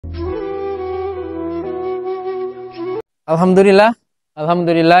Alhamdulillah,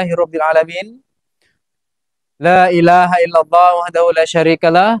 alhamdulillahirabbil alamin. La ilaha illallah wahdahu la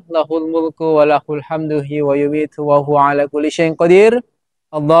syarikalah, lahul mulku wa lahul hamdu wa yumiitu wa huwa ala kulli syai'in qadir.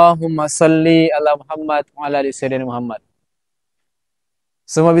 Allahumma salli ala Muhammad wa ala ali sayyidina Muhammad.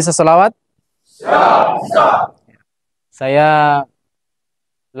 Semua bisa selawat? Siap. Saya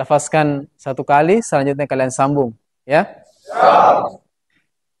lafazkan satu kali, selanjutnya kalian sambung, ya. Siap.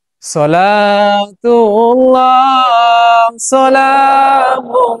 Salatullah,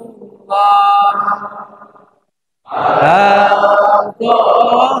 salamullah ala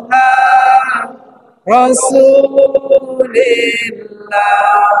Toha Rasulillah.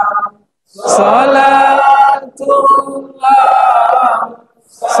 Salatullah,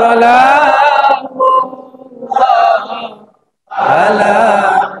 salamullah ala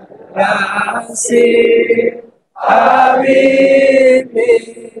Yasin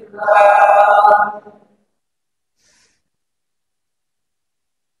Habibillah.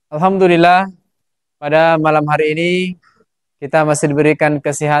 Alhamdulillah, pada malam hari ini kita masih diberikan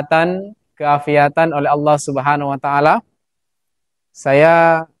kesehatan, keafiatan oleh Allah Subhanahu wa taala.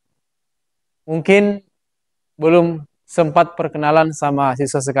 Saya mungkin belum sempat perkenalan sama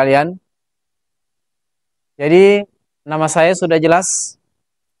siswa sekalian. Jadi nama saya sudah jelas.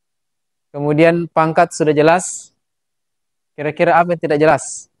 Kemudian pangkat sudah jelas. Kira-kira apa yang tidak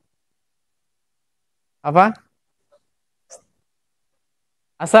jelas? Apa?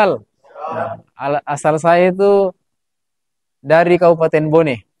 Asal. Asal saya itu dari Kabupaten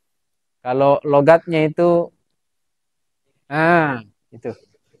Bone. Kalau logatnya itu itu.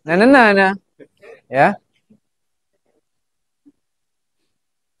 Nah. Ya.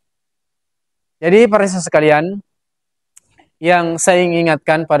 Jadi para siswa sekalian, yang saya ingin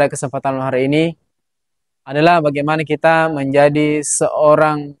ingatkan pada kesempatan hari ini adalah bagaimana kita menjadi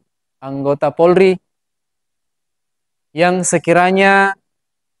seorang anggota Polri yang sekiranya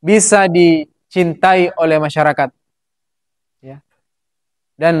bisa dicintai oleh masyarakat. Ya.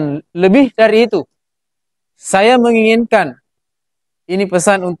 Dan lebih dari itu, saya menginginkan, ini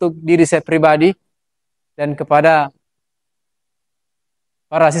pesan untuk diri saya pribadi dan kepada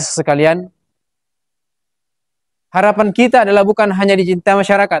para siswa sekalian, harapan kita adalah bukan hanya dicintai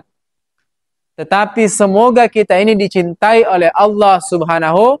masyarakat, tetapi semoga kita ini dicintai oleh Allah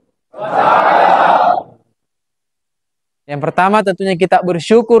Subhanahu wa taala. Yang pertama tentunya kita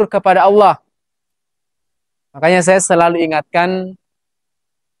bersyukur kepada Allah. Makanya saya selalu ingatkan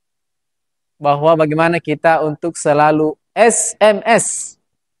bahwa bagaimana kita untuk selalu SMS.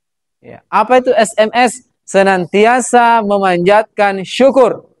 Ya, apa itu SMS? Senantiasa memanjatkan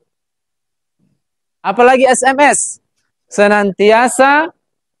syukur. Apalagi SMS? Senantiasa.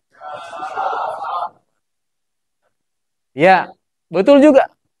 Ya, betul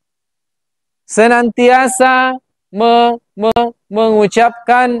juga. Senantiasa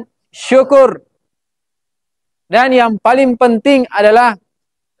mengucapkan syukur. Dan yang paling penting adalah,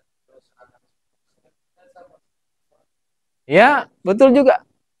 ya, betul juga.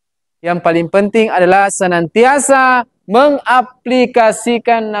 Yang paling penting adalah senantiasa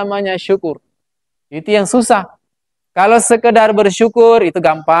mengaplikasikan namanya syukur. Itu yang susah. Kalau sekedar bersyukur itu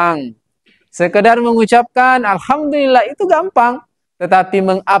gampang. Sekedar mengucapkan alhamdulillah itu gampang. Tetapi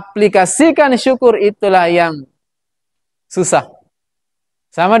mengaplikasikan syukur itulah yang susah.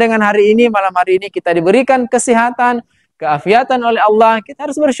 Sama dengan hari ini, malam hari ini kita diberikan kesehatan, keafiatan oleh Allah, kita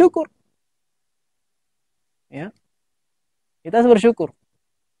harus bersyukur. Ya. Kita harus bersyukur.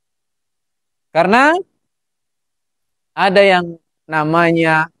 Karena ada yang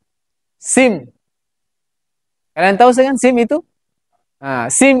namanya SIM. Kalian tahu kan SIM itu? Nah,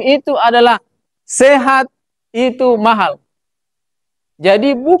 SIM itu adalah sehat itu mahal.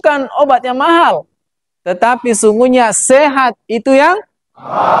 Jadi bukan obat yang mahal, tetapi sungguhnya sehat itu yang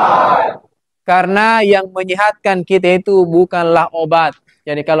mahal. Karena yang menyehatkan kita itu bukanlah obat.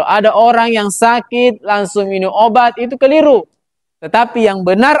 Jadi kalau ada orang yang sakit langsung minum obat itu keliru. Tetapi yang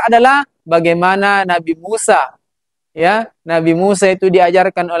benar adalah bagaimana Nabi Musa. Ya, Nabi Musa itu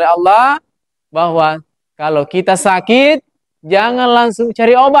diajarkan oleh Allah bahwa kalau kita sakit jangan langsung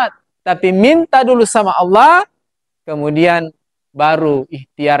cari obat, tapi minta dulu sama Allah, kemudian baru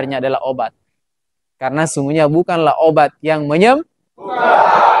ikhtiarnya adalah obat. Karena sungguhnya bukanlah obat yang menyembuhkan.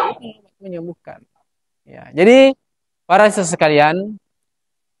 Ya, jadi para siswa sekalian,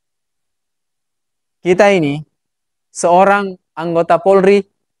 kita ini seorang anggota Polri.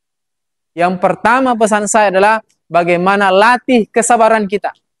 Yang pertama pesan saya adalah bagaimana latih kesabaran kita.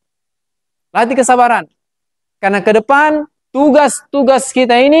 Latih kesabaran. Karena ke depan tugas-tugas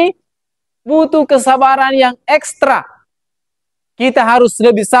kita ini butuh kesabaran yang ekstra. Kita harus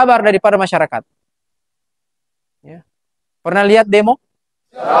lebih sabar daripada masyarakat. Ya. Pernah lihat demo?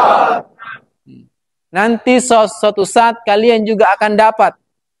 Nanti suatu saat kalian juga akan dapat,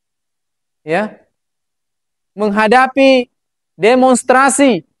 ya, menghadapi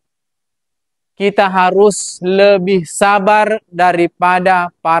demonstrasi. Kita harus lebih sabar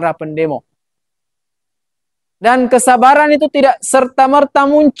daripada para pendemo. Dan kesabaran itu tidak serta-merta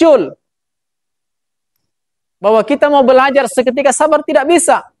muncul. Bahwa kita mau belajar seketika sabar, tidak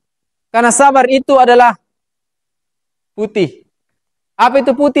bisa. Karena sabar itu adalah putih. Apa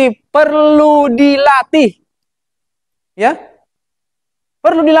itu putih? Perlu dilatih. Ya,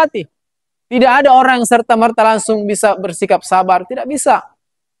 perlu dilatih. Tidak ada orang yang serta-merta langsung bisa bersikap sabar. Tidak bisa.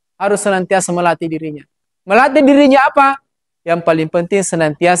 Harus senantiasa melatih dirinya. Melatih dirinya apa? Yang paling penting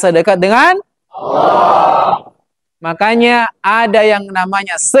senantiasa dekat dengan Allah. Makanya ada yang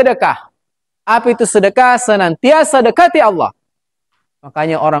namanya sedekah. Apa itu sedekah? Senantiasa dekati Allah.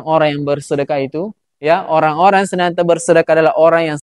 Makanya orang-orang yang bersedekah itu, ya, orang-orang senantiasa bersedekah adalah orang yang